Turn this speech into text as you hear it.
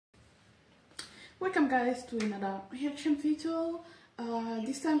Welcome guys to another reaction video.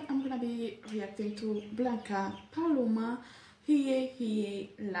 This time I'm gonna be reacting to Blanca Paloma Eaea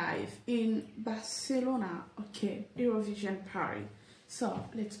live in Barcelona, okay, Eurovision Paris. So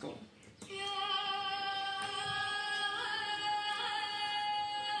let's go.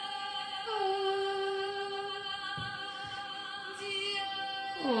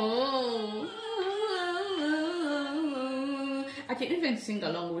 Oh, I can even sing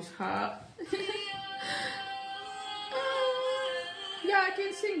along with her. Yeah, I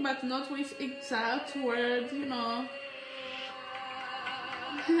can sing, but not with exact words, you know.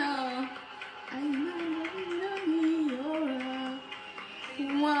 I know.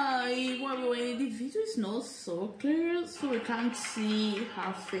 Why? The video is not so clear, so we can't see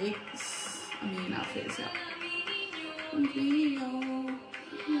her face. I mean, her face, yeah.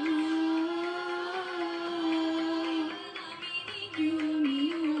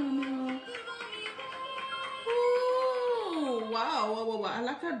 Wow, I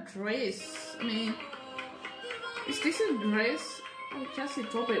like her dress. I mean, is this a dress or just a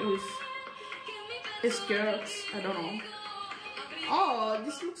top it with a skirt? I don't know. Oh,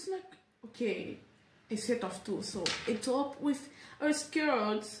 this looks like, okay, a set of two. So a top with a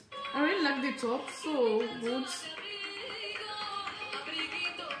skirt. I really like the top, so good.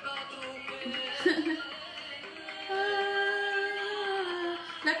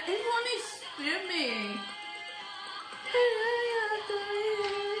 Like everyone is filming.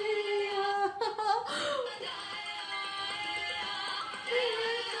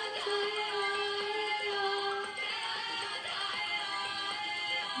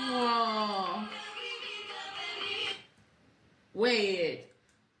 Wow. Wait,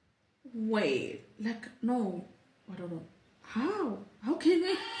 like, no, I don't know. How can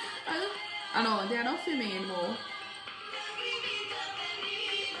we? I know, they are not filming anymore.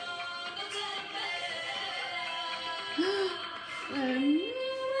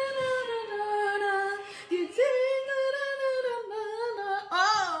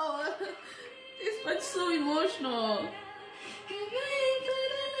 Oh, this was so emotional.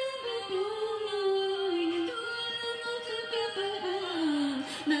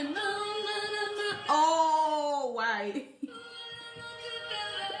 Oh, why?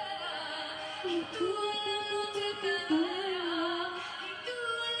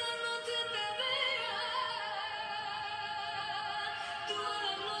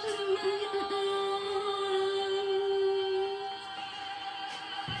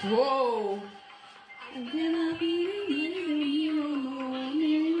 Whoa.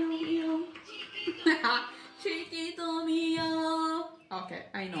 Chiquito mio. Okay,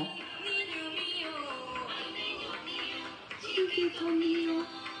 I know. Chiquito mio.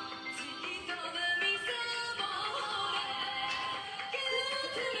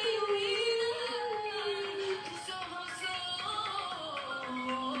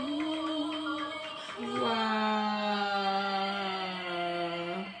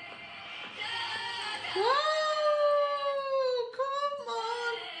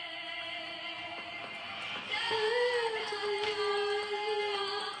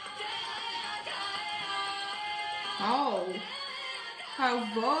 Oh, her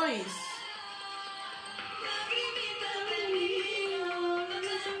voice.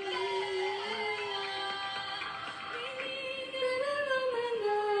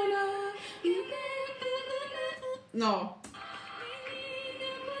 No.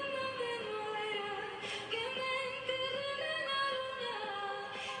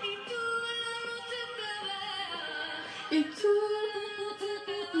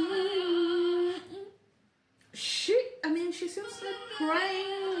 She seems like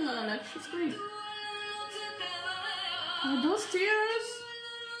crying, like she's crying. Are those tears?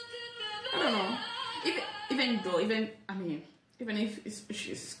 I don't know. Even if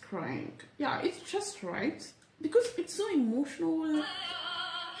she's crying, yeah, it's just right because it's so emotional.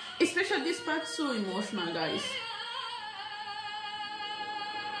 Especially this part, so emotional, guys.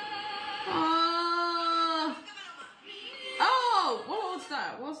 Oh, what was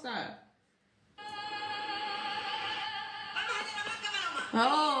that? What's that?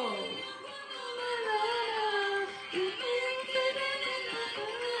 Oh.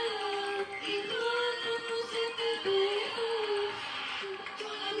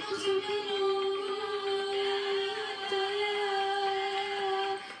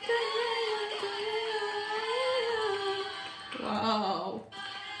 Wow.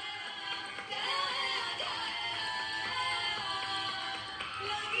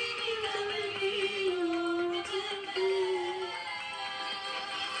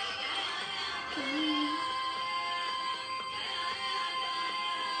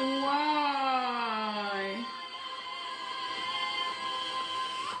 Wow.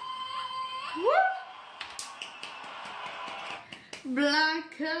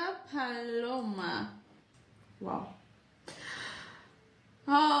 Blanca Paloma. Wow.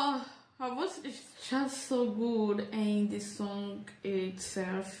 Oh, her voice is just so good, and the song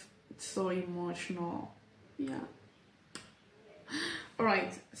itself, it's so emotional. Yeah.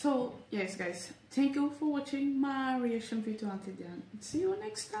 Alright, so yes guys, thank you for watching my reaction video until then. See you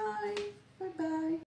next time. Bye bye.